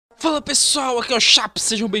Fala pessoal, aqui é o Chaps,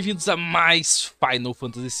 sejam bem-vindos a mais Final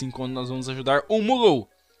Fantasy V, onde nós vamos ajudar um Moogle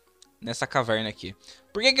nessa caverna aqui.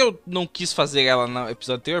 Por que eu não quis fazer ela no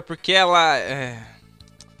episódio anterior? Porque ela é...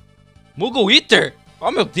 Moogle Eater?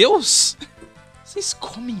 Oh meu Deus! Vocês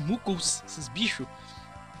comem Moogles, esses bichos?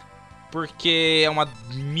 Porque é uma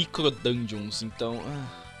micro dungeons, então...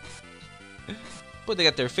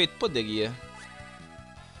 Poderia ter feito? Poderia.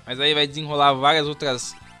 Mas aí vai desenrolar vários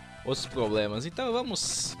outros problemas, então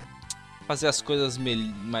vamos... fazer as coisas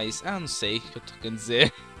mais... não sei o que eu tô querendo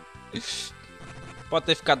dizer. Pode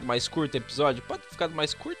ter ficado mais curto o episódio? Pode ter ficado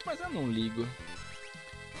mais curto, mas eu não ligo. O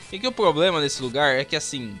que é o problema nesse lugar é que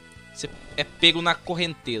assim, você é pego na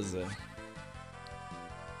correnteza.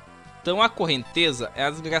 Então a correnteza é a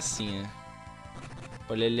desgracinha.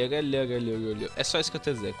 É só isso que eu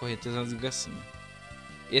tenho a dizer, a correnteza é uma desgracinha.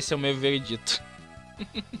 Esse é o meu veredito.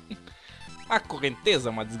 A correnteza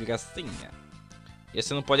é uma desgracinha. E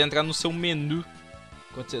você não pode entrar no seu menu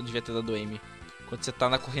quando você devia ter dado aim. Quando você tá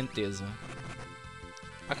na correnteza.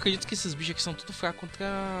 Acredito que esses bichos aqui são tudo fracos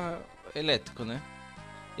contra elétrico, né?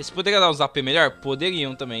 Eles poderiam dar os AP melhor?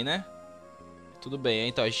 Poderiam também, né? Tudo bem,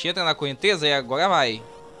 então a gente entra na correnteza e agora vai.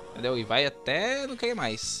 Entendeu? E vai até não querer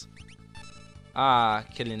mais. Ah,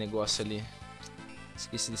 aquele negócio ali.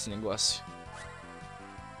 Esqueci desse negócio.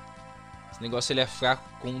 Esse negócio ele é fraco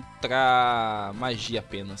contra magia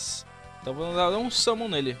apenas. Então vamos dar um summon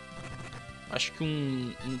nele. Acho que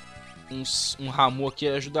um Ramu aqui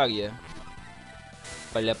ajudaria.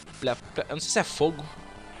 Eu não sei se é fogo.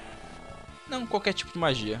 Não, qualquer tipo de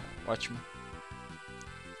magia. Ótimo.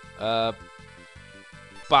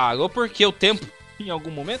 Parou porque o tempo em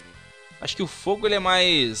algum momento. Acho que o fogo ele é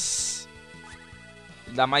mais...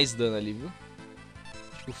 ele dá mais dano ali, viu?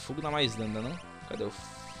 Acho que o fogo dá mais dano, não? Cadê o...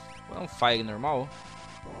 é um fire normal?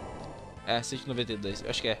 É, 192,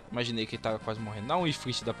 eu acho que é. Imaginei que ele tava quase morrendo. Dá um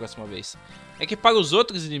ifrit da próxima vez. É que para os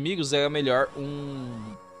outros inimigos era melhor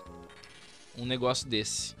um negócio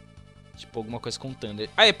desse. Tipo alguma coisa com Thunder.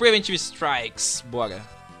 Aí, Preventive Strikes. Bora.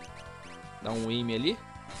 Dá um aim ali.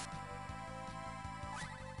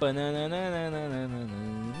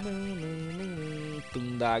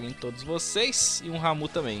 Tundar em todos vocês. E um Ramu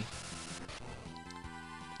também.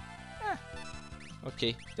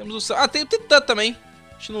 Ok. Temos o... tem o Titã também.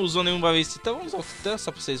 A gente não usou nenhuma vez Titã, vamos usar o Titã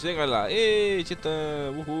só pra vocês verem, olha lá. Ei, Titã,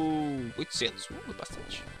 uhul, 800,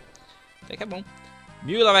 bastante. Até que é bom.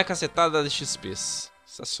 1000 lá vai cacetada de XP,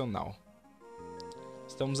 sensacional.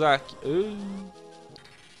 Estamos aqui.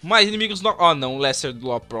 Mais inimigos no... oh não, Lesser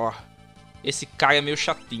do Pro. Esse cara é meio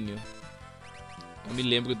chatinho. Eu me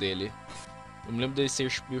lembro dele. Eu me lembro dele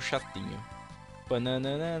ser meio chatinho.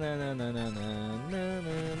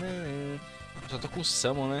 Só tô com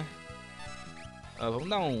summon, né? Vamos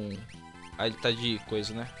dar um... ah, ele tá de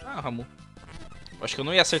coisa, né? Ah, Ramu. Acho que eu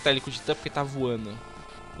não ia acertar ele com o Titã porque tá voando.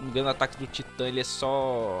 Se não me engano, o ataque do Titã ele é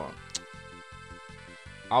só...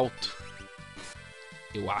 alto.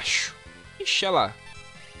 Eu acho. Ixi, olha lá.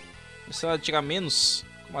 Começou a tirar menos?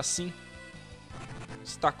 Como assim? O que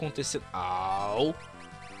está acontecendo? Au.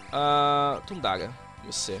 Tundara.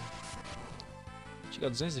 Você.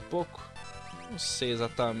 Tira 200 e pouco? Não sei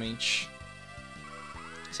exatamente.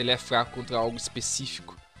 Se ele é fraco contra algo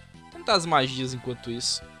específico. Vou tentar as magias enquanto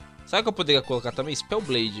isso. Sabe o que eu poderia colocar também?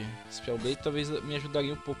 Spellblade. Spellblade talvez me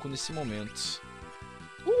ajudaria um pouco nesse momento.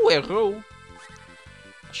 Errou!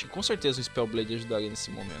 Acho que com certeza o Spellblade ajudaria nesse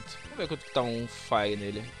momento. Vamos ver quanto tá um Fire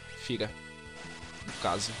nele. Fira. No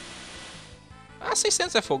caso.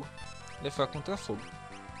 600 é fogo. Ele é fraco contra fogo.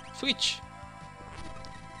 Frit.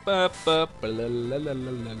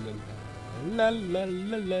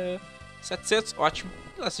 700, ótimo.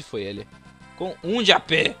 Lá se foi ele. Com 1 de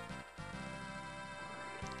AP.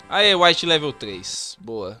 Aê, White level 3.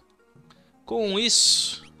 Boa. Com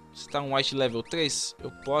isso, se tá um White level 3,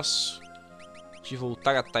 eu posso te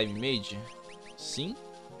voltar a Time Made? Sim.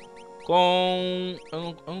 Com...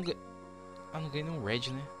 eu não ganhei nenhum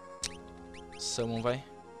Red, né? Summon, vai.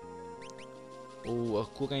 A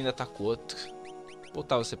cura ainda tá com outro.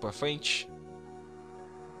 Botar você pra frente.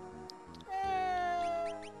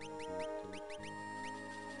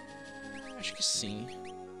 Acho que sim.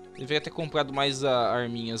 Deveria ter comprado mais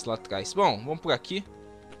arminhas lá atrás. Bom, vamos por aqui.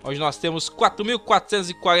 Onde nós temos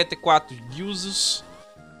 4.444 usos.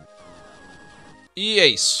 E é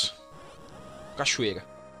isso. Cachoeira.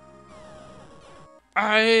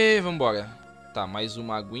 Aê, vambora. Tá, mais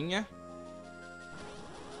uma aguinha.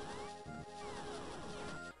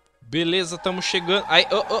 Beleza, estamos chegando. Aí,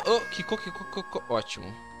 Kiko.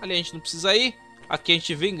 Ótimo. Ali a gente não precisa ir. Aqui a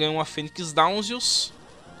gente vem, ganha uma Fênix Downsius.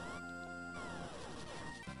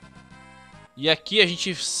 E aqui a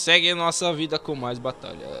gente segue a nossa vida com mais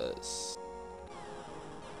batalhas.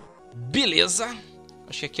 Beleza.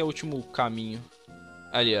 Acho que aqui é o último caminho.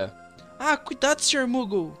 Ali, ó. Ah, cuidado, Sr.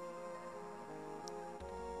 Moogle.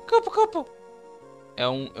 Campo. É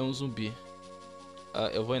um zumbi.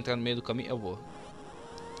 Eu vou entrar no meio do caminho. Eu vou.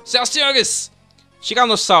 Senhoras e senhores!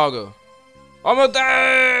 Tiranossauro! Oh, meu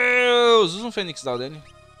Deus! Usa um Fênix Down dele.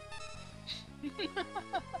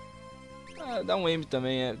 Dá um M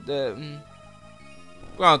também.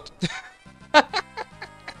 Pronto.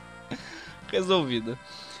 Resolvido.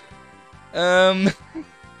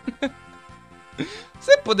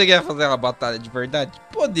 Você poderia fazer uma batalha de verdade?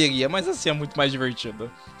 Poderia, mas assim é muito mais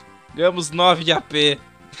divertido. Ganhamos 9 de AP.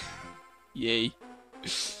 Yay.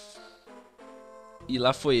 E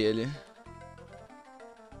lá foi ele.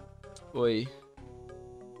 Oi.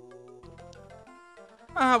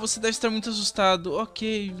 Ah, você deve estar muito assustado.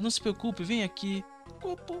 Ok, não se preocupe, vem aqui.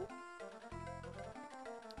 Copo.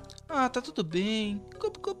 Ah, tá tudo bem.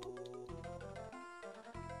 Copo.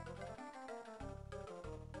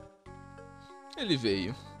 Ele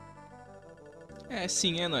veio. É,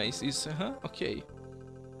 sim, é nóis. Isso, ok.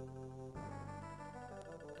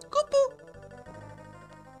 Copo.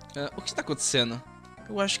 O que está acontecendo?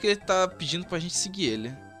 Eu acho que ele tá pedindo pra gente seguir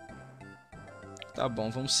ele. Tá bom,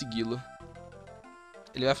 vamos segui-lo.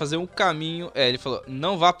 Ele vai fazer um caminho... ele falou,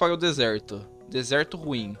 não vá para o deserto. Deserto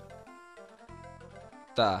ruim.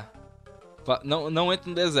 Tá. Não entre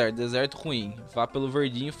no deserto, deserto ruim. Vá pelo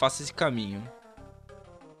verdinho, faça esse caminho.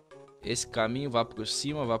 Esse caminho, vá por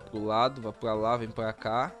cima, vá pro lado, vá pra lá, vem pra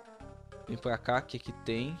cá. Vem pra cá, o que que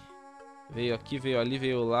tem? Veio aqui, veio ali,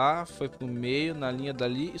 veio lá. Foi pro meio, na linha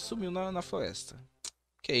dali e sumiu na floresta.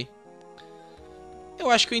 Ok. Eu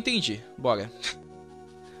acho que eu entendi. Bora.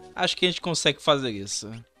 Acho que a gente consegue fazer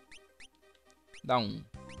isso. Dá um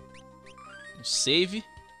save.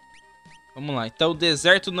 Vamos lá. Então o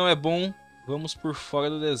deserto não é bom. Vamos por fora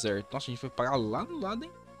do deserto. Nossa, a gente foi parar lá no lado,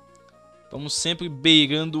 hein? Vamos sempre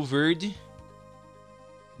beirando o verde.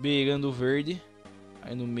 Beirando o verde.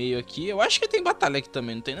 Aí no meio aqui. Eu acho que tem batalha aqui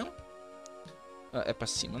também, não tem não? É pra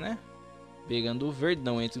cima, né? Beirando o verde.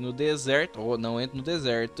 Não entre no deserto. Oh, não entre no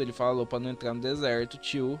deserto. Ele falou pra não entrar no deserto,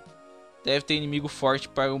 tio. Deve ter inimigo forte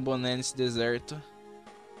para um boné nesse deserto.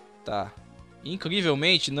 Tá.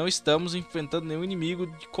 Incrivelmente, não estamos enfrentando nenhum inimigo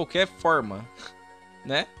de qualquer forma.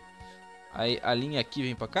 Né? Aí a linha aqui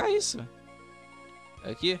vem pra cá, é isso?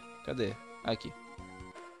 Aqui? Cadê? Aqui.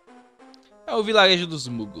 É o vilarejo dos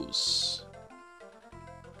moogles.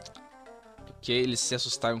 Ok, eles se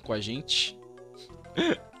assustaram com a gente.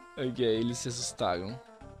 Ok, eles se assustaram.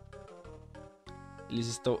 Eles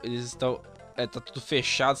estão... tá tudo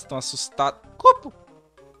fechado, estão assustados. Copo!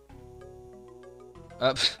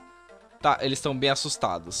 Tá, eles estão bem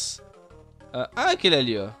assustados. Aquele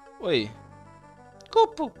ali, ó. Oi.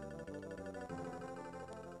 Copo!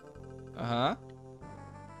 Aham.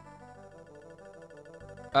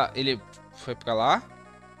 Ele foi pra lá.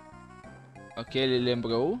 Ok, ele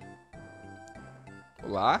lembrou.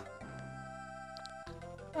 Olá.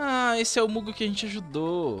 Esse é o Moogle que a gente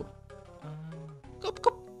ajudou.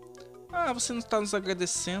 Copo. Você não está nos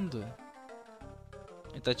agradecendo.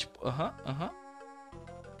 Ele tá tipo, aham.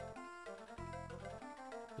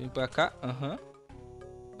 Vem pra cá,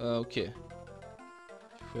 o que?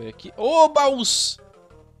 Foi aqui. Baús!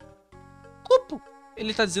 Copo!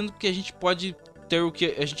 Ele tá dizendo que a gente pode ter o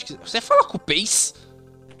que a gente quiser. Você fala com o Pace?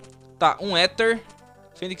 Tá, um Ether,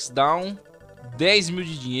 Phoenix Down, 10 mil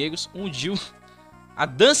de dinheiros, um Jill, a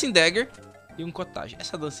Dancing Dagger e um Cottage.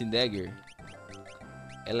 Essa Dancing Dagger,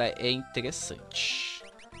 ela é interessante.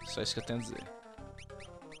 Só isso que eu tenho a dizer.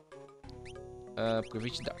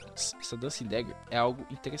 Prevent Darkness. Essa Dancing Dagger é algo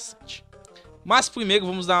interessante. Mas primeiro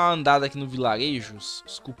vamos dar uma andada aqui no vilarejo.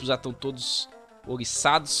 Os cupos já estão todos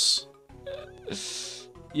oriçados.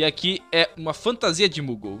 E aqui é uma fantasia de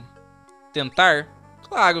Moogle. Tentar?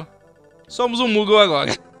 Claro. Somos um Moogle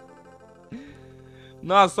agora.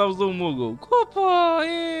 Nós somos um Moogle. Cupo!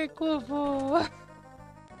 Cupo!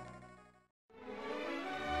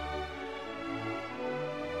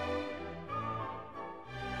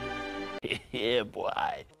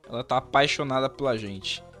 Boy. Ela tá apaixonada pela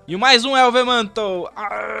gente. E mais um Elvemantle.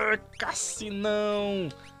 Cassinão.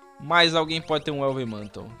 Mais alguém pode ter um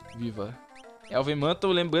Elvemantle. Viva.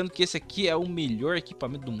 Elvemantle, lembrando que esse aqui é o melhor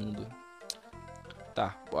equipamento do mundo.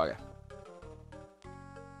 Tá, bora.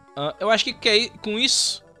 Eu acho que com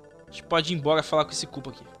isso a gente pode ir embora falar com esse cupo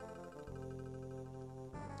aqui.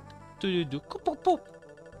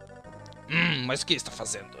 Mas o que ele está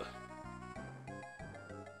fazendo?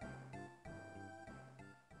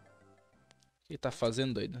 O que ele tá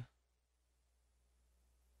fazendo, doido?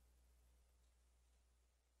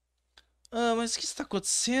 Ah, mas o que está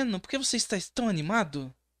acontecendo? Por que você está tão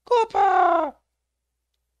animado? Opa!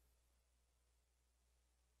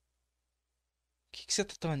 Por que você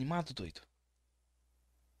tá tão animado, doido?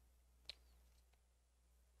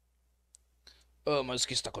 Ah, mas o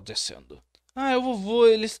que está acontecendo? Ah, é o vovô,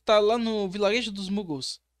 ele está lá no vilarejo dos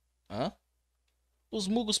moogles. Hã? Os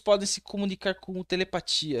moogles podem se comunicar com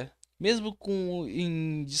telepatia. Mesmo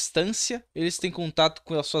em distância, eles têm contato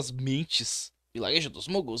com as suas mentes. Vilarejo dos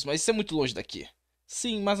moogles? Mas isso é muito longe daqui.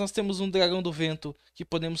 Sim, mas nós temos um dragão do vento que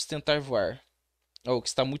podemos tentar voar. Oh, que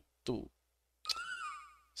está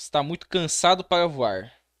muito cansado para voar.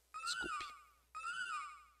 Desculpe.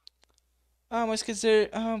 Ah, mas quer dizer...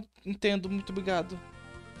 Ah, entendo, muito obrigado.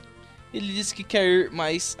 Ele disse que quer ir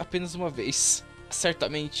mais apenas uma vez.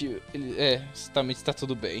 Certamente está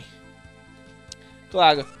tudo bem.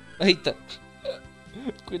 Claro. Eita.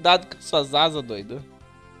 Cuidado com suas asas, doido.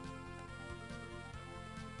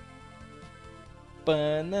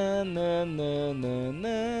 Pananana.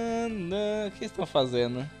 O que estão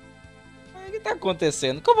fazendo? O que está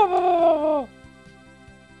acontecendo?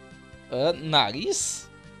 Nariz?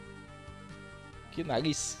 Que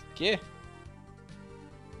nariz? Que?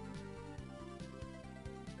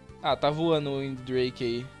 Ah, tá voando o Drake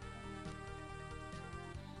aí.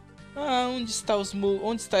 Ah, onde está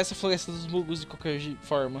essa floresta dos moogles de qualquer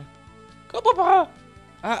forma?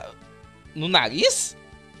 Ah, no nariz?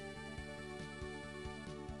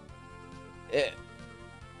 É,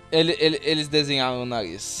 eles desenharam o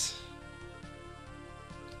nariz.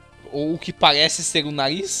 Ou o que parece ser o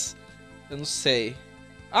nariz? Eu não sei.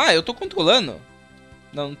 Ah, eu tô controlando?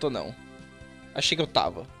 Não, não tô não. Achei que eu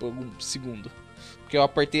tava, por algum segundo. Porque eu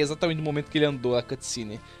apertei exatamente no momento que ele andou a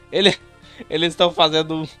cutscene. Eles estão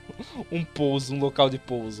fazendo um pouso, um local de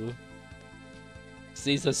pouso.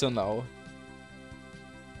 Sensacional.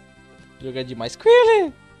 Jogar demais.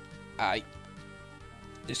 Quilly! Ai.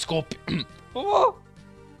 Desculpe. Oh.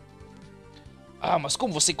 Ah, mas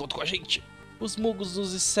como você encontrou com a gente? Os moogles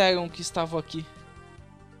nos disseram que estavam aqui.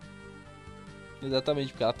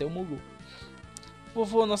 Exatamente, porque ela tem um moogle.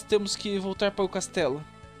 Vovô, nós temos que voltar para o castelo.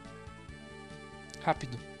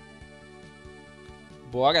 Rápido.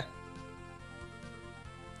 Bora.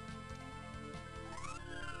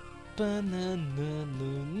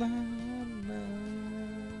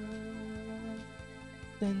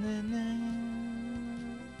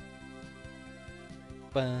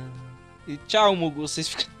 E tchau, Mugu. Vocês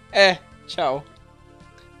ficaram... tchau.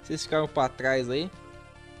 Vocês ficaram pra trás aí.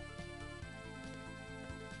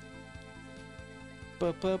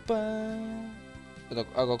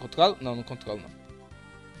 Agora eu controlo? Não, não controlo não.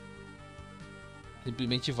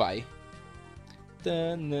 Simplesmente vai.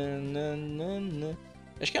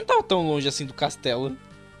 Acho que eu não tava tão longe assim do castelo.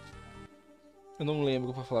 Eu não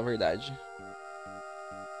lembro, pra falar a verdade.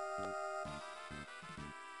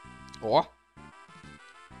 Ó.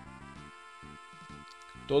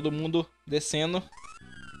 Todo mundo descendo.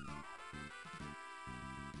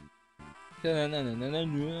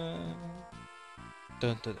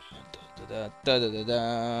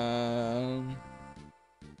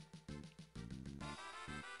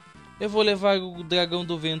 Eu vou levar o dragão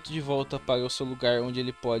do vento de volta para o seu lugar onde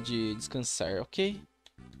ele pode descansar, ok?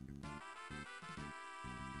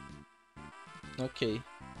 Ok.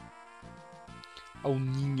 Ao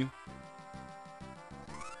ninho.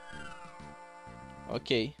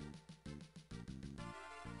 Ok.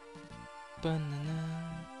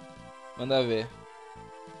 Manda ver.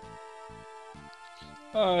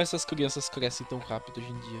 Ah, essas crianças crescem tão rápido hoje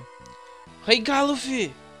em dia. Rei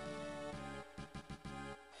Galuf!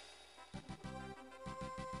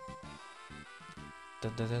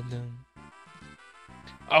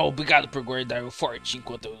 Ah, obrigado por guardar o forte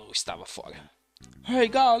enquanto eu estava fora. Rei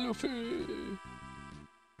Galuf!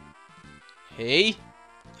 Rei?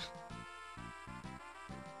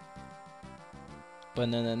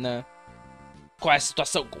 Bananana. Qual é a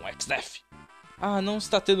situação com o XF? Ah, não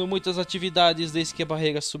está tendo muitas atividades desde que a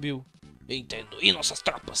barreira subiu. Entendo. E nossas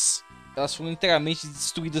tropas? Elas foram inteiramente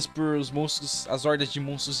destruídas por os monstros, as hordas de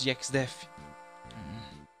monstros de XDF.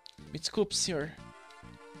 Me desculpe, senhor.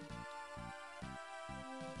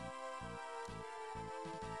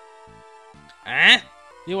 Hã?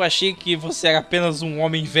 Eu achei que você era apenas um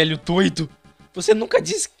homem velho doido. Você nunca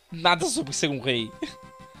disse nada sobre ser um rei.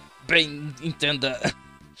 Bem, entenda.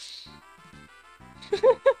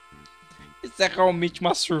 Isso é realmente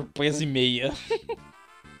uma surpresa e meia.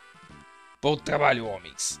 Bom trabalho,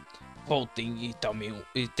 homens. Voltem e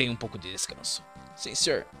tenham um pouco de descanso. Sim,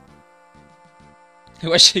 senhor.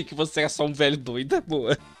 Eu achei que você era só um velho doido.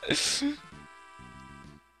 Boa.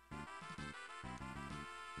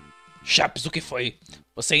 Chaps, o que foi?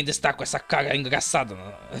 Você ainda está com essa cara engraçada.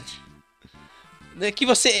 É que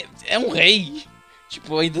você é um rei.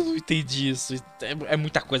 Tipo, eu ainda não entendi isso. É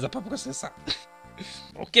muita coisa pra processar.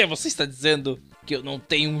 O que? Você está dizendo que eu não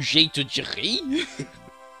tenho um jeito de rei?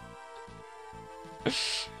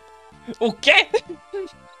 O quê?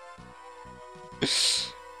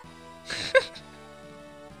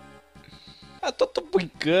 Ah, tô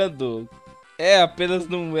brincando. É, apenas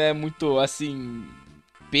não é muito, assim,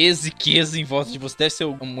 peso e queso em volta de você. Deve ser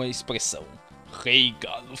uma expressão. Rei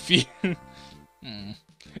Galuf.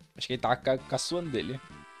 Acho que ele tava caçoando dele.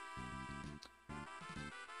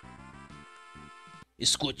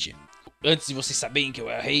 Escute, antes de vocês saberem que eu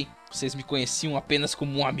era rei, vocês me conheciam apenas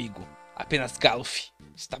como um amigo. Apenas Galuf.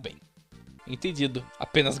 Está bem. Entendido.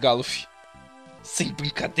 Apenas Galuf. Sem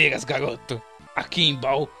brincadeiras, garoto. Aqui em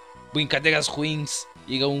Bal, brincadeiras ruins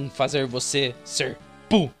irão fazer você ser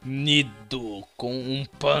punido com um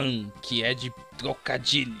pan que é de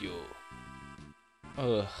trocadilho.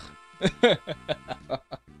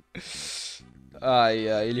 Ai,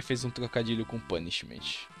 ai, ele fez um trocadilho com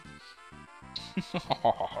punishment.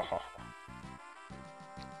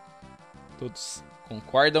 Todos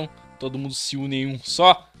concordam? Todo mundo se une em um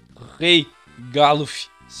só? Rei Galuf,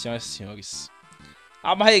 senhoras e senhores.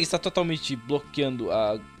 A barreira está totalmente bloqueando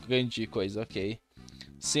a grande coisa, ok.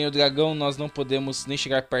 Sem o dragão, nós não podemos nem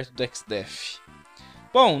chegar perto do X-Death.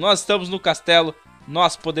 Bom, nós estamos no castelo.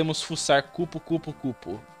 Nós podemos fuçar cupo.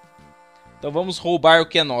 Então vamos roubar o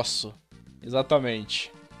que é nosso.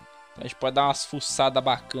 Exatamente. Então a gente pode dar umas fuçadas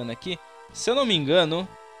bacanas aqui. Se eu não me engano,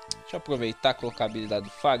 deixa eu aproveitar e colocar a habilidade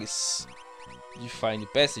do Fares. Define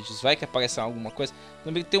Passages. Vai que aparece alguma coisa.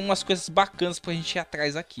 Também tem umas coisas bacanas pra gente ir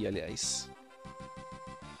atrás aqui, aliás.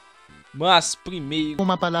 Mas primeiro...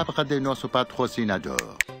 Uma palavra de nosso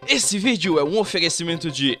patrocinador. Esse vídeo é um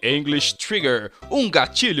oferecimento de English Trigger, um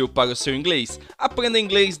gatilho para o seu inglês. Aprenda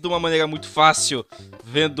inglês de uma maneira muito fácil,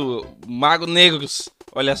 vendo magos negros.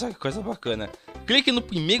 Olha só que coisa bacana. Clique no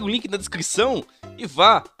primeiro link da descrição e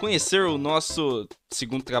vá conhecer o nosso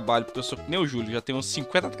segundo trabalho, porque eu sou que nem o Júlio, já tenho uns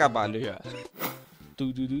 50 trabalhos já.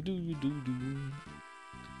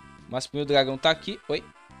 Mas primeiro o dragão tá aqui. Oi.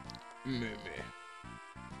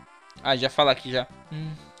 Ah, já fala aqui já.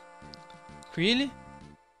 Really?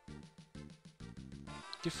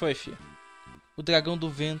 O que foi, filha? O dragão do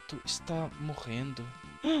vento está morrendo.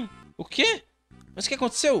 O quê? Mas o que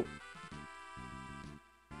aconteceu?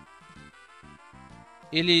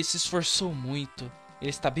 Ele se esforçou muito. Ele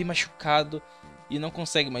está bem machucado e não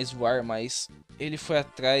consegue mais voar, mas ele foi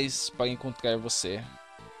atrás para encontrar você.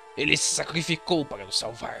 Ele se sacrificou para nos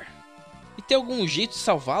salvar. E tem algum jeito de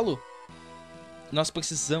salvá-lo? Nós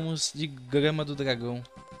precisamos de grama do dragão.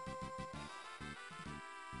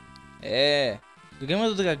 É, grama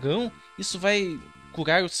do dragão? Isso vai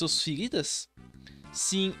curar os seus feridas?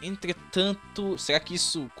 Sim, entretanto, será que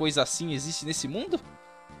isso, coisa assim, existe nesse mundo?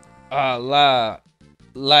 Ah,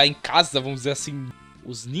 lá em casa, vamos dizer assim,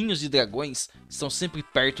 os ninhos de dragões estão sempre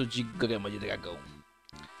perto de grama de dragão.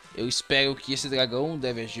 Eu espero que esse dragão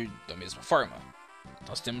deve agir da mesma forma.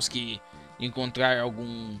 Nós temos que encontrar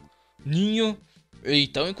algum ninho,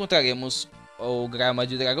 então encontraremos o grama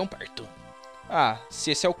de dragão perto. Ah,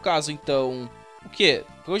 se esse é o caso, então... O que?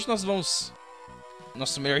 Pra onde nós vamos?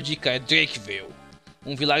 Nossa melhor dica é Drakeville,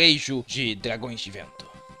 um vilarejo de dragões de vento.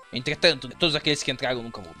 Entretanto, todos aqueles que entraram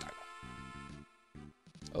nunca voltaram.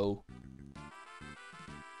 Oh.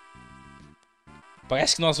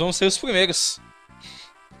 Parece que nós vamos ser os primeiros.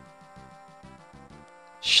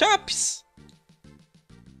 Chaps!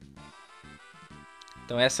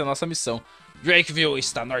 Então essa é a nossa missão. Drakeville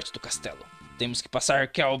está a norte do castelo. Temos que passar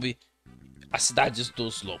Kelby, as cidades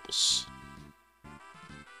dos lobos.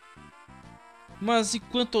 Mas e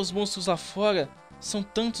quanto aos monstros lá fora? São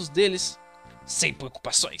tantos deles. Sem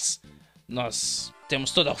preocupações. Nós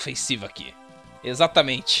temos toda a ofensiva aqui.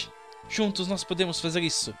 Exatamente. Juntos nós podemos fazer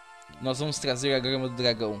isso. Nós vamos trazer a grama do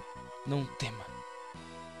dragão. Não tema.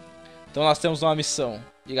 Então nós temos uma missão.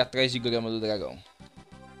 Ir atrás de grama do dragão.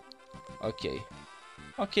 Ok.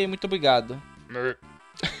 Ok, muito obrigado.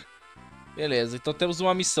 Beleza, então temos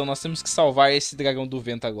uma missão. Nós temos que salvar esse dragão do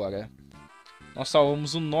vento agora. Nós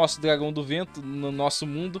salvamos o nosso dragão do vento no nosso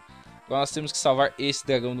mundo. Agora nós temos que salvar esse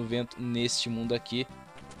dragão do vento neste mundo aqui.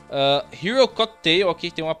 Hero Cocktail, ok,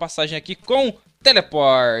 tem uma passagem aqui com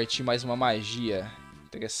teleporte. Mais uma magia.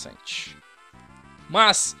 Interessante.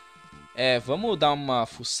 Mas, vamos dar uma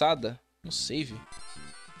fuçada no save.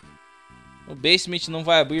 O basement não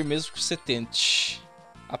vai abrir mesmo que você tente.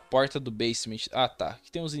 A porta do basement. Ah, tá. Aqui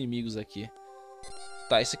tem uns inimigos aqui.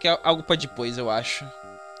 Tá, isso aqui é algo pra depois, eu acho.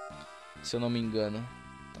 Se eu não me engano.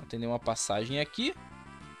 Então tem nenhuma passagem aqui.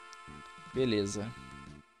 Beleza.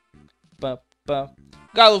 Pá, pá.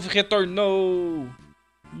 Galuf retornou!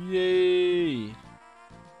 Yay!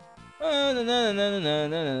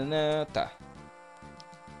 Tá.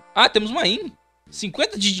 Ah, temos uma in.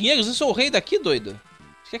 50 de dinheiro? Eu sou o rei daqui, doido.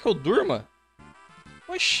 Você quer que eu durma?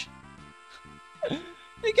 Oxi.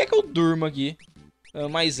 Ele quer que eu durma aqui.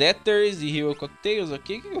 Mais Ethers e Hero Cocktails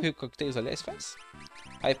aqui. O que o Hero Cocktails, aliás, faz?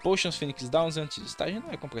 Aí, Potions, Phoenix Downs e Anti-Estágio. Não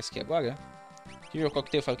vai comprar isso aqui agora. Hero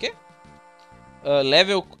Cocktail faz o quê?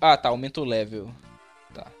 Level... Ah, tá. Aumenta o level.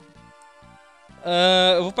 Tá.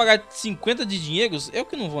 Eu vou pagar 50 de dinheiros? Eu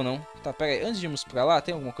que não vou, não. Tá, pera aí. Antes de irmos pra lá,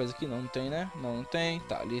 tem alguma coisa aqui? Não, não tem, né? Não, não tem.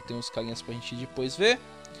 Tá, ali tem uns carinhas pra gente depois ver.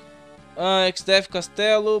 XDF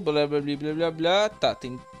Castelo, blá blá blá blá blá blá. Tá,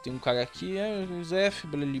 tem um cara aqui, XDF,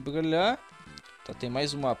 blá blá blá. Tá, tem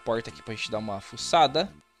mais uma porta aqui pra gente dar uma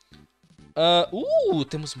fuçada.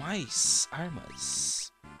 Temos mais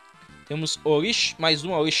armas. Temos Orish, mais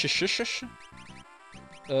uma Orish.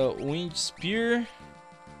 Wind Spear.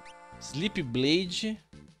 Sleep Blade.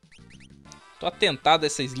 Tô atentado a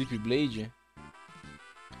essa Sleep Blade.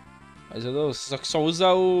 Mas eu não, só que só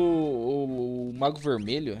usa o Mago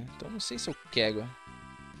Vermelho. Então não sei se eu quero.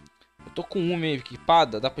 Eu tô com uma meio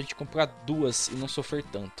equipada. Dá pra gente comprar duas e não sofrer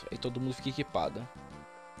tanto. Aí todo mundo fica equipado.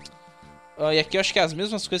 E aqui eu acho que é as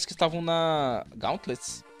mesmas coisas que estavam na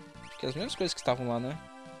Gauntlets. Acho que é as mesmas coisas que estavam lá, né?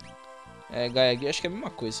 Gaia, acho que é a mesma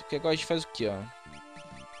coisa. Porque agora a gente faz o que, ó?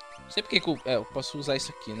 Não sei porque que eu posso usar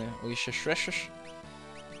isso aqui, né? O Ishashashas.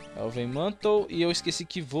 Elven Mantle. E eu esqueci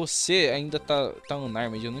que você ainda tá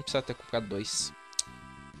unarmed. Eu nem precisava ter comprado dois.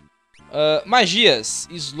 Magias.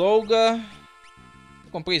 Sloga.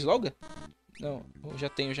 Eu comprei Sloga? Não, eu já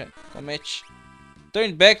tenho já. Comet.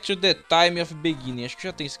 Turn back to the time of beginning. Acho que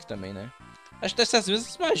já tem isso aqui também, né? Acho que tem essas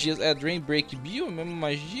mesmas magias. Drain Break Bio, a mesma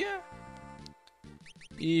magia.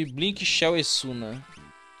 E Blink Shell Esuna.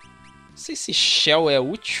 Não sei se Shell é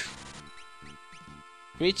útil.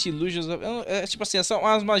 Create Illusions. Tipo assim, são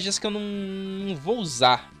umas magias que eu não vou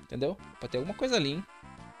usar. Entendeu? Pode ter alguma coisa ali, hein?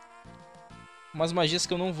 Umas magias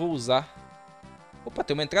que eu não vou usar. Opa,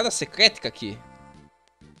 tem uma entrada secreta aqui.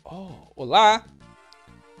 Olá!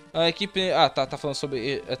 A equipe... tá falando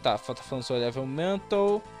sobre... tá falando sobre Level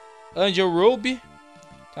Mental. Angel Robe.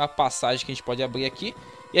 Tem uma passagem que a gente pode abrir aqui.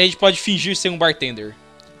 E a gente pode fingir ser um bartender.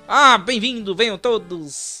 Bem-vindo, venham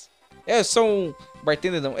todos. Eu sou um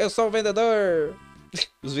bartender, não. Eu sou um vendedor.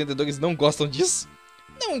 Os vendedores não gostam disso.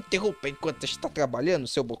 Não interrompa enquanto está trabalhando,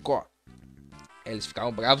 seu bocó. Eles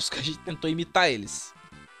ficaram bravos que a gente tentou imitar eles.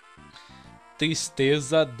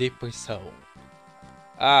 Tristeza, depressão.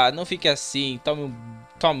 Não fique assim.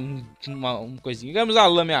 Tome uma coisinha. Ganhamos a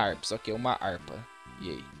lâmina harpa. Ok, uma harpa.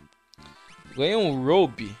 E aí? Ganhei um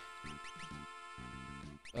robe.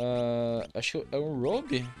 Acho que é um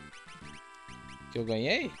robe que eu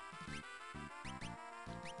ganhei.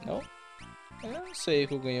 Não? Eu não sei o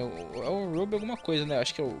que eu ganhei. É um robe alguma coisa, né?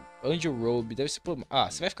 Acho que é o Angel Robe. Deve ser por...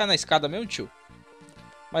 você vai ficar na escada mesmo, tio?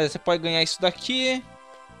 Mas você pode ganhar isso daqui.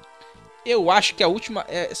 Eu acho que a última...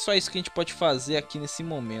 É só isso que a gente pode fazer aqui nesse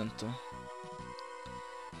momento.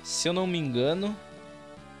 Se eu não me engano.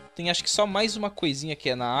 Tem acho que só mais uma coisinha que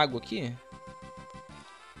é na água aqui.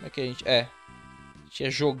 Como é que a gente...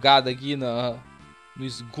 tinha jogado aqui no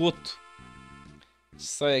esgoto.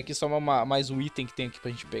 Isso aqui só mais um item que tem aqui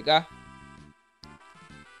pra gente pegar.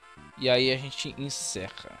 E aí a gente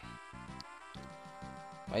encerra.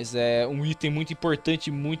 Mas é um item muito importante,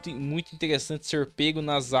 muito interessante ser pego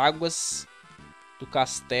nas águas do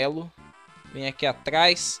castelo. Vem aqui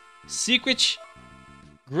atrás. Secret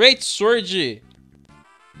Great Sword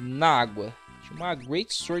na água. Tinha uma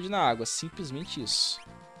Great Sword na água, simplesmente isso.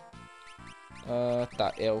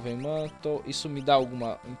 Tá, Elven Mantle. Isso me dá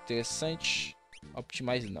alguma interessante?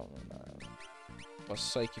 Optimize, não. Posso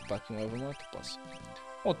só equipar aqui um Elven Mantle? Posso.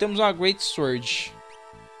 Bom, temos uma Great Sword.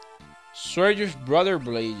 Sword of Brother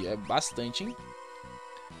Blade. É bastante, hein?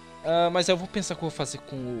 Mas eu vou pensar o que eu vou fazer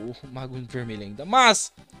com o Mago Vermelho ainda.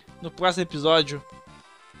 Mas, no próximo episódio,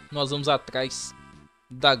 nós vamos atrás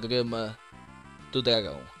da grama do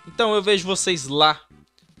dragão. Então eu vejo vocês lá.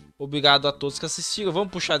 Obrigado a todos que assistiram.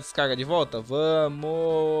 Vamos puxar a descarga de volta?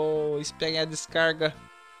 Vamos! Esperem a descarga.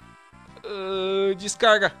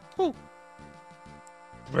 Descarga!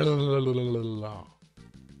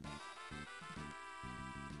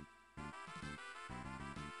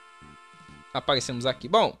 Aparecemos aqui.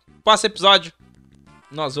 Bom, próximo episódio,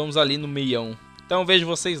 nós vamos ali no meião. Então vejo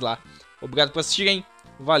vocês lá. Obrigado por assistirem.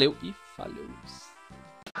 Valeu e falou.